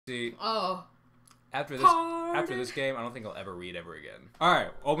See, Oh. after this game, I don't think I'll ever read ever again. All right,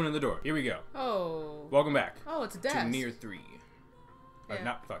 opening the door. Here we go. Oh. Welcome back. Oh, it's a desk. To Nier 3. Yeah.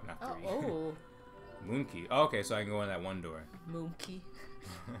 Not 3. Oh. Moon key. Oh, okay, so I can go in that one door. Moonkey.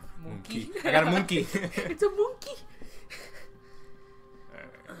 Moonkey. I got a moonkey. It's a moonkey.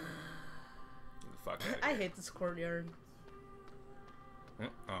 Alright. Get the fuck out of here. I hate this courtyard. Oh,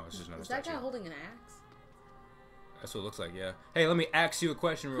 it's just another Is that statue. guy holding an axe? That's what it looks like, yeah. Hey, let me ask you a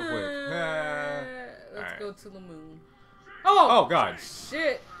question real quick. Let's Alright. go to the moon. Oh! Oh, God.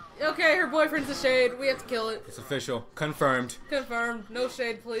 Shit. Okay, her boyfriend's a shade. We have to kill it. It's official. Confirmed. Confirmed. No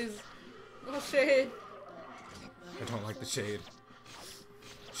shade, please. No shade. I don't like the shade.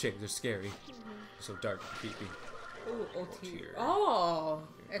 Shades are scary. So dark and creepy. Ooh, Oh, OT. tier. Oh,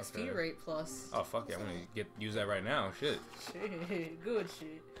 XP Okay. rate plus. Oh, fuck yeah. I'm gonna use that right now. Shit. Shit. Good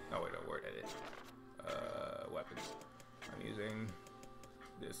shit. Oh, wait, no, word edit. Weapons. I'm using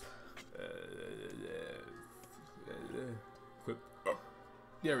this. Equip. Oh,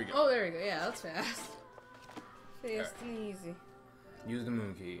 there we go. Oh, there we go. Yeah, that's fast. Fast and easy. Use the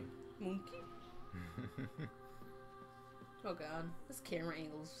moon key. Monkey? Oh god. This camera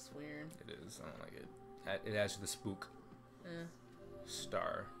angle is just weird. It is. I don't like it. It adds to the spook. Yeah.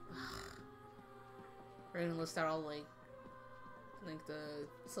 Star. We're gonna list out all like the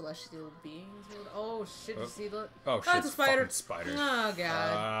celestial beings. Oh shit! You see the? Oh shit! It's a spider. Spider. Oh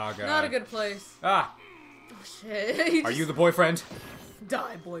god. Oh god. Not a good place. Ah! Oh shit! Are you the boyfriend?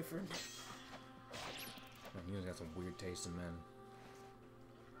 Die, boyfriend? You got some weird taste in men.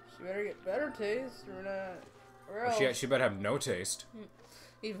 She better get better taste, or not. Or else. She better have no taste.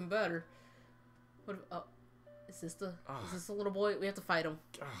 Even better. What? Oh, is this the? Is this the little boy? We have to fight him.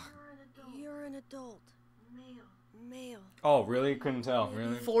 You're an adult. Male. Oh, really? Couldn't tell.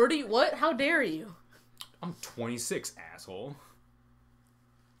 Really? 40? What? How dare you? I'm 26, asshole.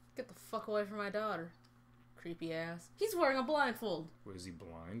 Get the fuck away from my daughter. Creepy ass. He's wearing a blindfold. What, is he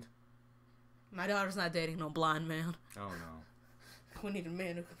blind? My daughter's not dating no blind man. Oh no. We need a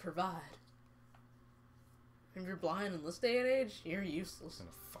man who can provide. If you're blind in this day and age, you're useless.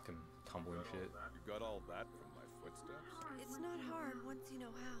 Gonna fucking tumble and shit. You got all that from my footsteps? It's not hard once you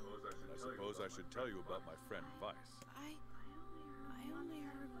know how. I suppose I should tell you about my friend Vice. I only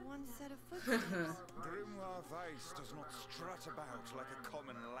heard one set of footsteps. Grimoire Weiss does not strut about like a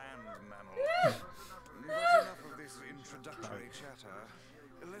common land mammal. But enough of this introductory chatter.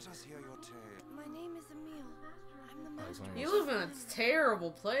 Let us hear your tale. My name is Emile. I'm the master. You live in a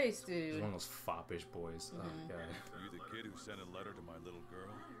terrible place, He's dude. one of those foppish boys. Oh god. You the kid who sent a letter to my little girl?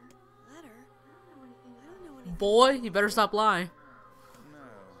 Letter? I don't know anything. Boy, you better stop lying. No,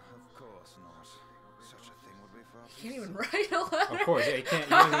 of course not. Such a thing would be far. You can't even write a letter. Of course, yeah, he can't. He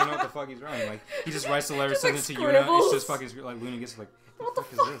doesn't even know what the fuck he's writing. Like he just writes the letter, Just, sends like, it to Yuna. It's scribbles. just fucking like Luna gets like, What the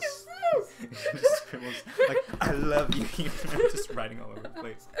fuck is this? He just scribbles like, I love you. Just writing all over the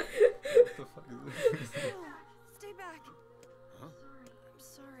place. What the fuck is this? No, stay back. Huh? I'm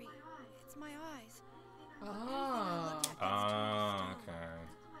sorry. It's my eyes. Oh. Oh, okay.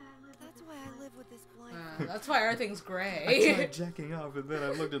 That's why I live with this blind. That's why everything's I gray. tried jacking off and then I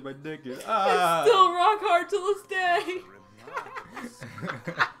looked at my dick and Still rock hard to this day. Remarks.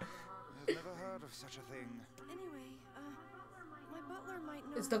 I've never heard of such a thing. Anyway, my butler might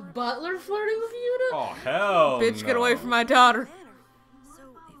know. Is the more butler flirting with Yuna? Oh hell Bitch, no. get away from my daughter. manner. So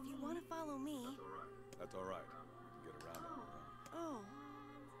if you want to follow me. That's all right. Get around it. Oh. Well,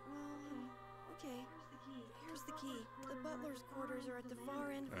 okay. Here's the key. The butler's quarters are at the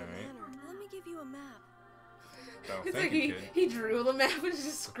far end of the Alright. manor. Let me give you a map. Oh, It's thank like you, he drew the map and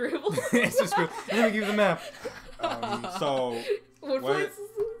just scribbled. It's just good. Let me give you the map. So What what- place is it?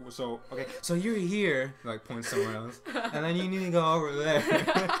 So okay, so you're here, like point somewhere else, and then you need to go over there. How the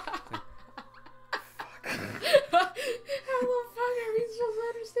fuck are we supposed to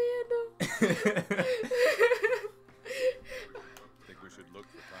understand him? Think we should look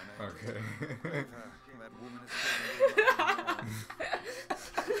for Tine? Okay. That woman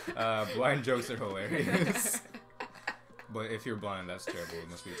is Blind jokes are hilarious. But if you're blind, that's terrible. It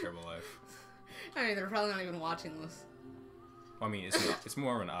must be a terrible life. I mean, they're probably not even watching this. I mean, it's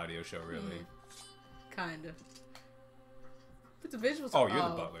more of an audio show, really. Kind of. But the visuals Oh, are... you're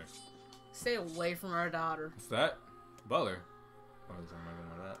the butler. Stay away from our daughter. What's that? Butler. Oh, I'm not gonna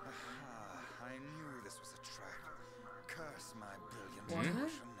know that. I knew this was a trap. Curse my brilliant What?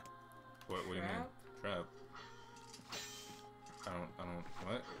 intuition. What do you mean? Trap. I don't.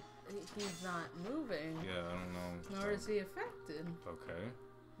 What? He's not moving. Yeah, I don't know. Nor is he affected. Okay,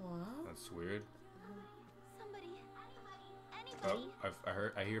 What? that's weird. Somebody, Oh,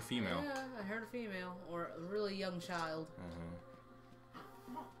 anybody. I hear female. Yeah, I heard a female. Or a really young child.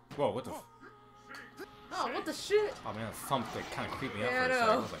 Whoa, what the? Oh, what the shit? Oh man, that thump like kind of creeped me out Yeah, for a I second.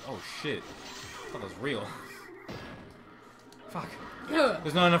 I know. was like, oh shit. I thought that was real. Fuck. Ugh.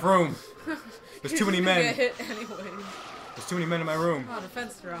 There's not enough room. There's too many You're men. gonna get hit anyway. There's too many men in my room. Oh,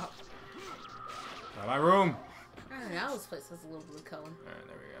 defense drop. Not my room. Now this place has a little bit of color. Alright,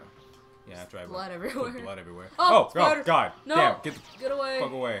 there we go. Yeah, after I Blood put everywhere. blood everywhere. Oh, Oh, spider. God. No. Damn, get the Get away.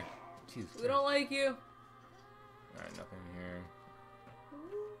 fuck away. Jesus. We don't like you. Alright, nothing here.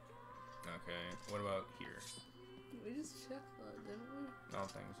 Okay, what about here? We just checked that, didn't we? I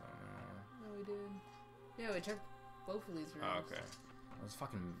don't think so. No, we did. Yeah, we checked both of these rooms. Oh, okay. Those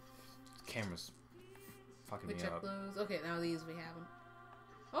fucking cameras fucking We me checked up. those. Okay, now these we haven't.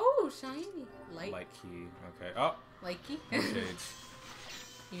 Oh, shiny. Light key. Okay. Oh, Likey. more shades.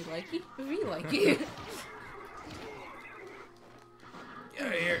 You likey? Me likey. Get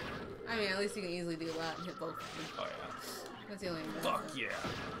out of here. I mean, at least you can easily do that and hit both of them. Oh yeah. That's the only thing. Fuck yeah.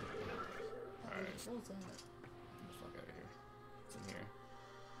 Alright. What was that? Get the fuck out of here. It's in here.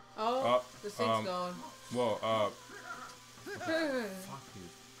 Oh, the sink's going. Whoa, fuck you.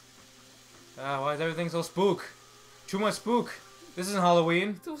 Ah, why is everything so spook? Too much spook. This isn't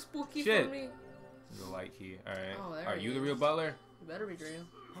Halloween. Too spooky Shit. for me. The light key. Alright. Oh, there Are he you the is. real butler? You better be real.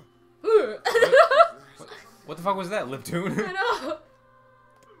 What the fuck was that, Liptoon? I know.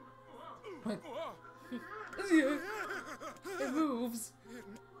 What? It moves.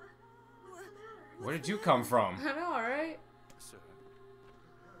 Where did you come from? I know, right? Sir,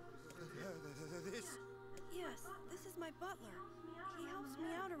 Yes, this is my butler. He helps me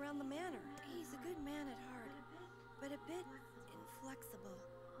out around the manor. He's a good man at heart, but a bit inflexible.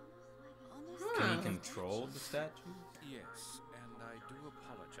 Almost Can Huh. he control the statue? Yes, and I do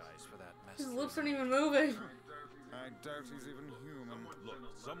apologize for that mess. His lips aren't even moving. I doubt he's even human. look,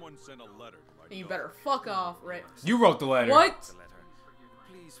 someone sent a letter to my And you daughter. better fuck off, right? You wrote the letter. What? The letter.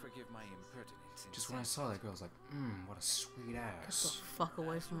 Please forgive my impertinence. in Just when I saying saw that girl, I was like, what a sweet Get ass. the fuck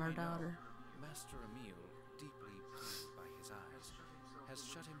away from our daughter. Master Emil, deeply pleased by his eyes, has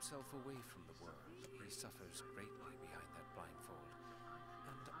shut himself away from the world. He suffers greatly behind that blindfold,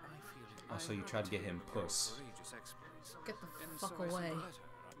 and I feel it. Oh, so you tried to get him puss. Courageous exploits. Get the And fuck so I sent away. a letter,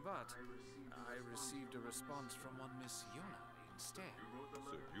 but I received a response from one Miss Yona instead. So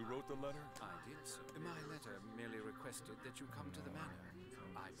you wrote the letter? I did so. My letter merely requested that you come to the manor.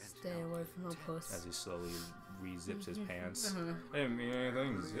 I meant Stay no away from her intent. As puss. he slowly re-zips his pants. Uh-huh. I didn't mean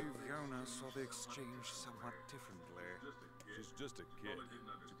anything. Zip. Yona saw the exchange somewhat differently. She's just a kid.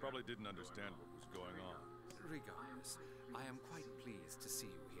 She probably didn't understand what was going on. Regardless, I am quite pleased to see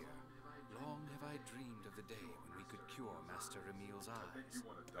you here. Long have I dreamed of the day when we could cure Master Emil's eyes.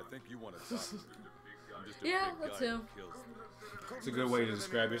 I think you want to talk to me. I'm just a Yeah, big that's guy him. who kills them. It's a good way to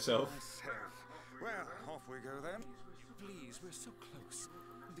describe yourself. Well, off we go then. Please, we're so close.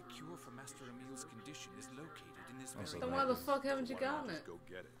 The cure for Master Emil's condition is located in this Also, very Then why the fuck haven't you Why not gotten just it? go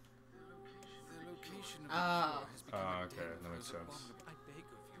get it? The location of the Oh. cure has become Oh, a okay, that dangerous makes sense. abominable. I beg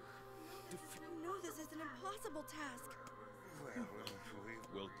of you. I know this is an impossible task.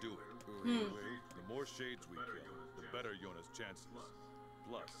 We'll do it. Hmm. The more shades we kill, the better Yona's chances.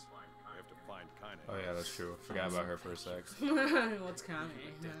 Plus, we have to find Kaine. Oh yeah, that's true. Forgot about her for a sec. What's coming?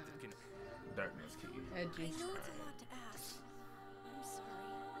 Darkness key. I Edgy. know it's a lot to ask. I'm sorry.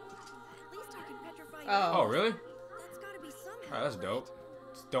 At least I can petrify you. Oh. Oh really? That's gotta be somehow. Alright, that's dope.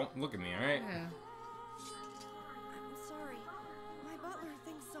 Just don't look at me, alright? Yeah. I'm sorry. My butler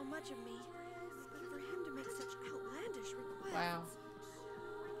thinks so much of me. But for him to make such outlandish requests. Wow.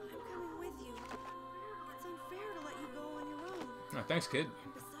 I'm coming with you. It's unfair to let you go on your own. Oh, thanks, kid.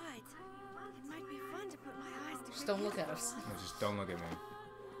 And besides, it might be fun to put my eyes to Just good don't look use. at us. No, just don't look at me.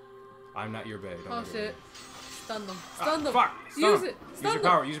 I'm not your bae. Don't Oh look shit. at me. Stun them. Ah, Stun them. fuck! Stun Use him. it. Use Stun your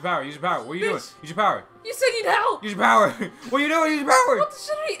them. power. Use your power. Use your power. What are you doing? Bitch. Use your power. You said you'd help. Use your power. What are you doing? Use your power. What the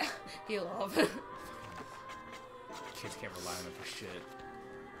shit are you? Heal off. Kids can't rely on them for shit.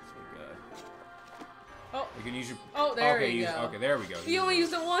 So good. Oh. You can use your. Oh, there okay, you use, go. Okay, there we go. He only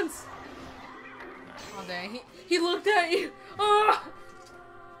used it once. Oh dang. He looked at you. Oh.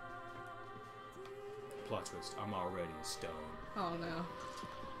 Plot twist. I'm already a stone. Oh no.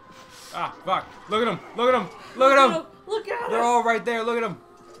 Ah, fuck. Look at him. Look at him. Look at him. Look at They're him. all right there. Look at him.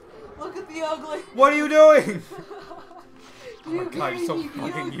 Look at the ugly. What are you doing? Oh my You god, you're so gave me the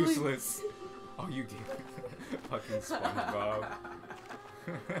fucking ugly. useless. Oh, you did. Fucking SpongeBob.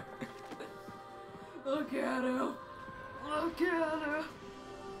 Look at him. Look at him.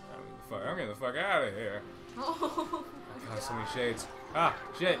 I'm getting the fuck out of here. Oh. God, so many shades. Ah,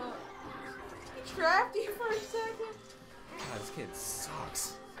 shit. He trapped you for a second. God, this kid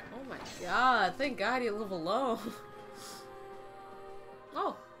sucks. Oh my god. Thank God you live alone.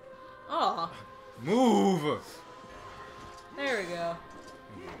 Oh. Oh. Move! There we go.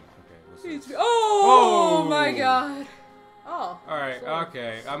 Okay, what's this? Oh, Oh! my god. Oh. Alright, sword.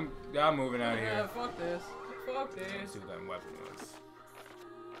 okay. I'm moving out of Yeah, here. fuck this. Fuck Let's this. see what that weapon was.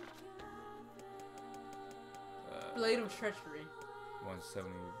 Blade of treachery. 170.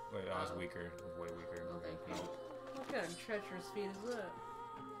 Wait, oh, it's weaker. It's way weaker. Oh, Okay, thank you. What kind of treacherous feat is that?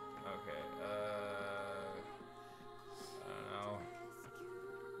 Okay, I don't know.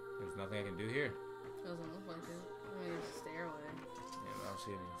 There's nothing I can do here. Doesn't look like it. I mean, there's a stairway. Yeah, I don't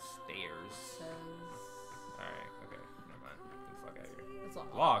see any stairs. Says... Alright, okay. Never mind. Get the fuck out of here. It's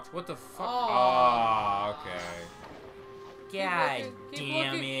locked. Locked? What the fuck? Oh. Oh, okay. God Keep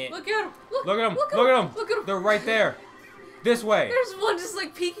damn looking. it. Look at him. Look at them! Look Look at them! Look at him. They're right there! This way! There's one just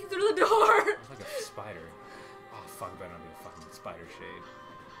like peeking through the door. It's like a spider. Oh, fuck, better not be a fucking spider shade.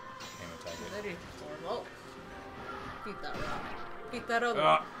 Can't attack it. Ready? Oh. Beat that rock. Beat that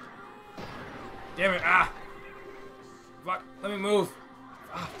other. Damn it! Ah! Fuck! Let me move!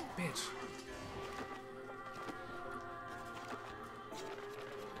 Ah, bitch!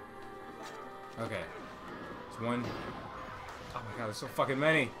 Okay. It's one. Oh my god, there's so fucking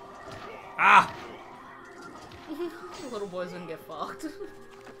many! Ah! The little boy's gonna get fucked.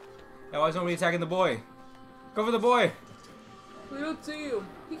 Yeah, why is nobody attacking the boy? Go for the boy! We don't see you.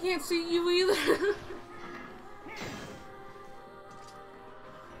 He can't see you either.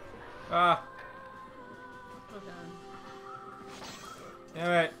 Ah! Okay.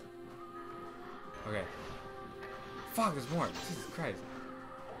 Damn it! Okay. Fuck, there's more. Jesus Christ.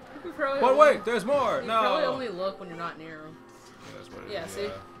 You can probably But only- wait, there's more! You No! probably only look when you're not near him. Yeah, that's what it is. Yeah, see?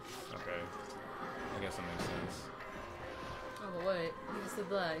 Okay. I guess that makes sense. Oh, but wait. You just did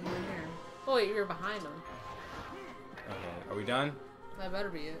that. You were here. Oh, wait, you're behind him. Okay, are we done? That better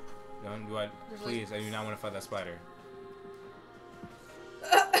be it. Done? Do I? There's Please, I do not want to fight that spider.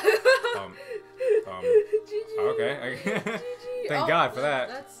 GG. Okay. GG. Thank God for that.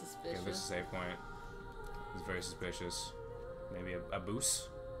 That's Okay, suspicious. this is a save point. It's very suspicious. Maybe a boost?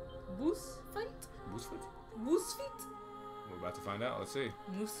 Moose fight? Moose feet? Moose feet? We're about to find out. Let's see.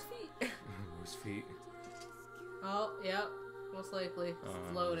 Moose feet? Moose feet. Oh, yeah. Most likely. It's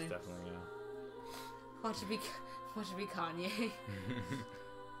It's floating. definitely, yeah. Watch it be Kanye.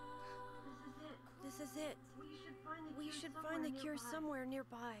 This is it. We should find the cure somewhere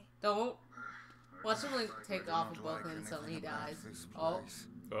nearby. Don't. Watch him like take off of both and suddenly he dies. Oh,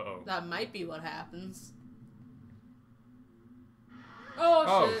 Uh-oh. that might be what happens.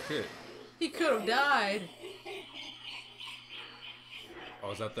 Oh, shit. He could have died.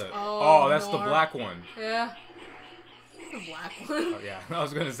 Oh, is that the... Oh, Oh, that's the Nor. black one. Yeah. The black one. Oh, yeah. I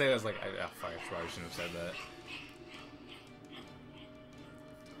was going to say that's like... fuck, I probably shouldn't have said that.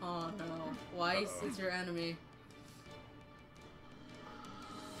 Oh no. Weiss is your enemy.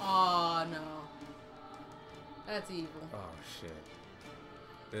 Oh no. That's evil. Oh, shit.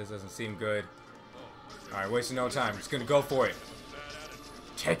 This doesn't seem good. Alright, wasting no time. Just gonna go for it.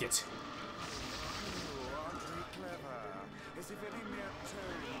 Take it.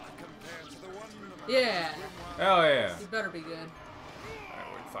 Yeah. Hell yeah. You better be good. Alright,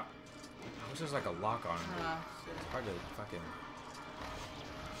 wait, fuck. I wish there's like a lock on it. Ah, shit. It's hard to fucking...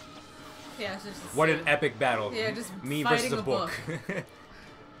 Yeah, it's just. What an epic battle. Yeah, just Me fighting versus a a book.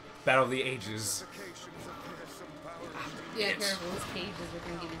 Battle of the ages. Yeah, careful. Those cages are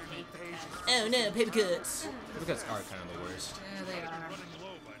gonna give you paper. Oh no, paper cuts. Paper cuts are kind of the worst. Yeah, they are.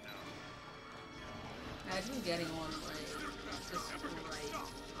 Imagine getting one like just right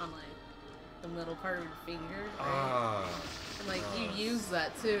on like the middle part of your finger, right? Ah. And like you use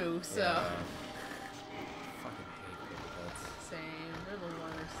that too, so. Yeah. Fucking hate paper cuts. Same. They're the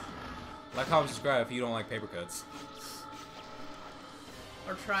worst. Like, comment, subscribe if you don't like paper cuts.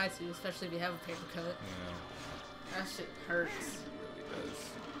 Or try to, especially if you have a paper cut. Yeah. That shit hurts. It really does.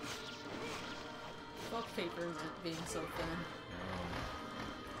 Fuck paper being so thin.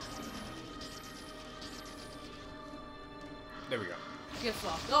 There we go. Get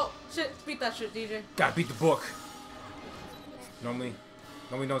fucked. Oh, shit. Beat that shit, DJ. Gotta beat the book. Normally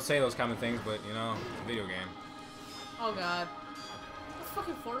don't say those kind of things, but you know, it's a video game. Oh god. What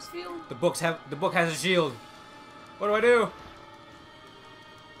fucking force field? The book has a shield. What do I do?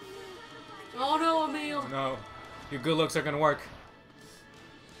 Oh no, Emil. No. Your good looks are gonna work.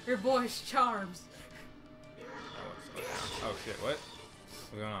 Your boy's charms. Oh shit, what? What's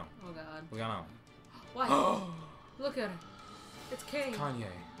going on? Oh god. What's going on? What? Look at her. It's Kane. Kanye. You're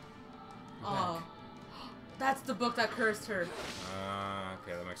Oh. back. That's the book that cursed her.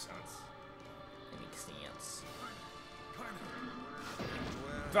 Okay, that makes sense. That makes sense.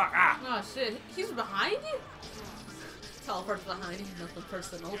 Fuck, ah! Oh shit. He's behind you? Teleports behind you, nothing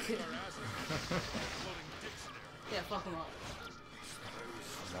personal. Yeah, fuck him up.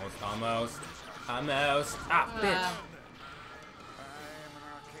 Almost. Ah, bitch.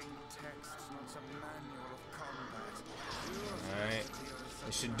 Alright.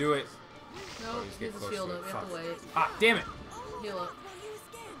 This should do it. No, he's a shield up. We have to wait. Ah, damn it. Heal up.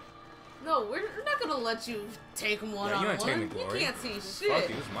 No, we're not gonna let you take him one on you one. ain't taking the glory. You can't see Fuck shit.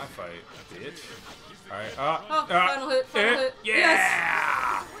 you, this is my fight, bitch. Alright, final hit, final hit. Yeah!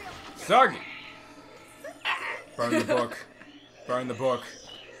 Yes! Suck it! Burn the book. Burn the book.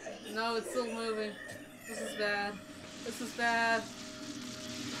 No, it's still moving. This is bad. This is bad.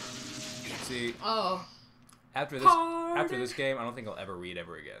 See, Oh. after this game, I don't think I'll ever read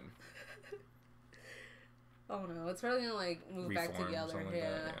ever again. Oh no, it's probably gonna like move back Reform, together. something like Yeah.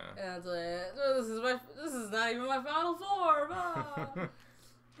 that, yeah. And it's like, oh, this is not even my final form. Ah.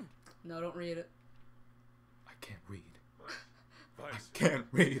 No, don't read it. I can't read. I Vice, can't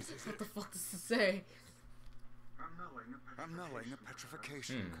read. What the fuck does it say? Annulling a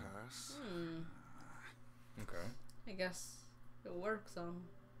petrification curse. Okay. I guess it works on.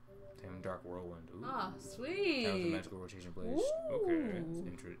 Damn, Dark Whirlwind. Ooh. Ah, sweet. That was a magical rotation blade. Okay.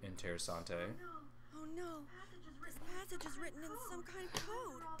 Interessante. Oh no. This passage is written in some kind of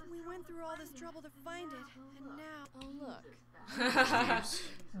code. We went through all this trouble to find it, and now... Oh, look.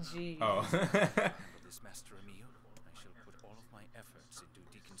 Jeez. Oh. This Master Emil, I shall put all of my efforts into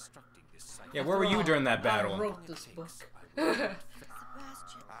deconstructing this site. Yeah, where were you during that I battle? wrote this book.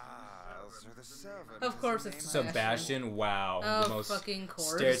 Sebastian. So the servant. Of course it's Sebastian. Wow. Oh, The most fucking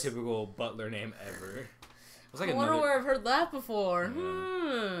course. stereotypical butler name ever. It was like I wonder another. where I've heard that before.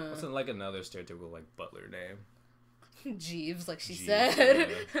 Wasn't like another stereotypical like butler name. Jeeves, like she Jeeves, said.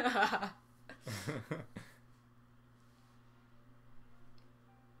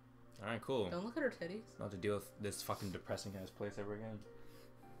 Alright, cool. Don't look at her titties. Not to deal with this fucking depressing ass place ever again.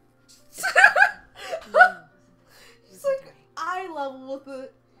 She's like eye level with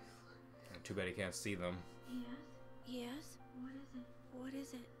it. Too bad you can't see them. Yes? What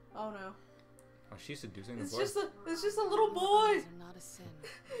is it? Oh no. Oh, she's seducing the It's boy. just a little boy. They're not a sin.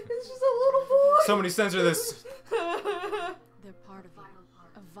 It's just a little boy. Somebody censor this. They're part of you.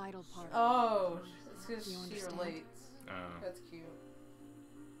 A vital part of Oh, it's because You she understand? relates. Oh. That's cute.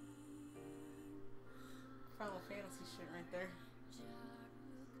 Final Fantasy shit right there.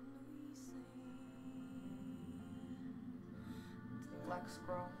 Black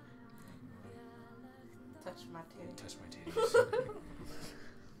scroll. Touch my titty. Touch my titties.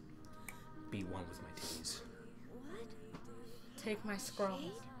 Be one with my titties. What? Take my scroll.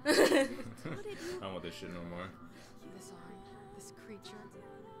 What did I you... don't want this shit no more. this arm, this creature.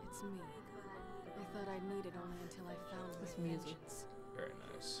 It's me. I thought I'd need it only until I found This my music. vengeance. Very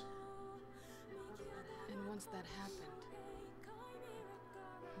nice. And once that happened,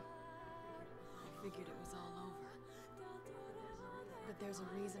 I figured it was all over. But there's a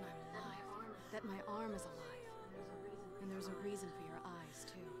reason I'm alive. That my arm is alive. And there's a reason for your eyes,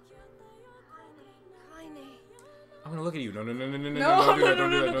 too. Kaine. I'm gonna look at you. No, no, no, no, no, no, No, don't do no, that, no,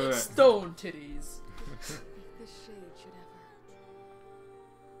 don't do no, that, no. don't do that. Stone titties. If this shade should ever...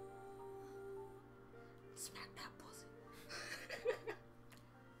 Smack that pussy.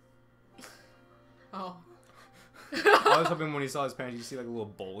 Oh. I was hoping when he saw his pants, you see like a little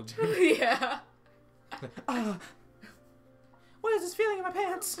bulge. Yeah. What is this feeling in my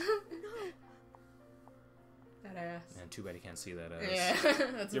pants? That ass. Man, too bad you can't see that ass. Yeah,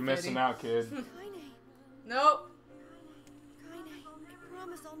 that's You're a missing pity. out, kid. Kaine. Nope. Kaine, I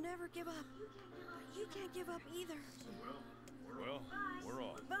promise I'll never give up. But you can't give up either. well, we're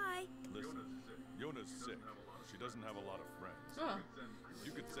off. Bye. Listen, Yona's sick. She doesn't have a lot of friends. Oh.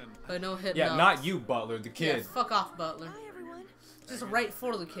 You could send... But no hit. Yeah, not you, Butler, the kid. Yeah, fuck off, Butler. Bye, everyone. Just right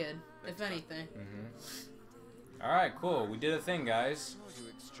for the kid, if anything. Alright, cool. We did a thing, guys.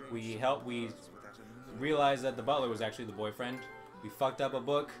 We realized that the butler was actually the boyfriend. We fucked up a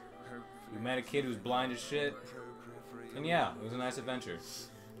book. We met a kid who's blind as shit. And yeah, it was a nice adventure.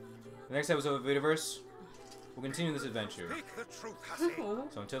 The next episode of Videoverse, we'll continue this adventure. Speak the truth, hussy.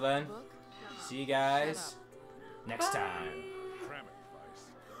 So until then, see you guys next time. Cram it, Vice.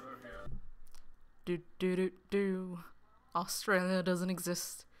 Do do do do. Australia doesn't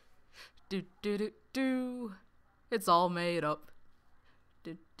exist. Do do do do. It's all made up.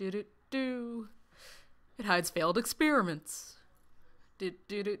 Do do do do. It hides failed experiments. Do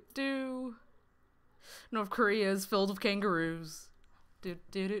do do do. North Korea is filled with kangaroos. Do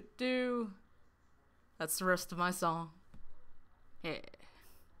do do do. That's the rest of my song. Yeah.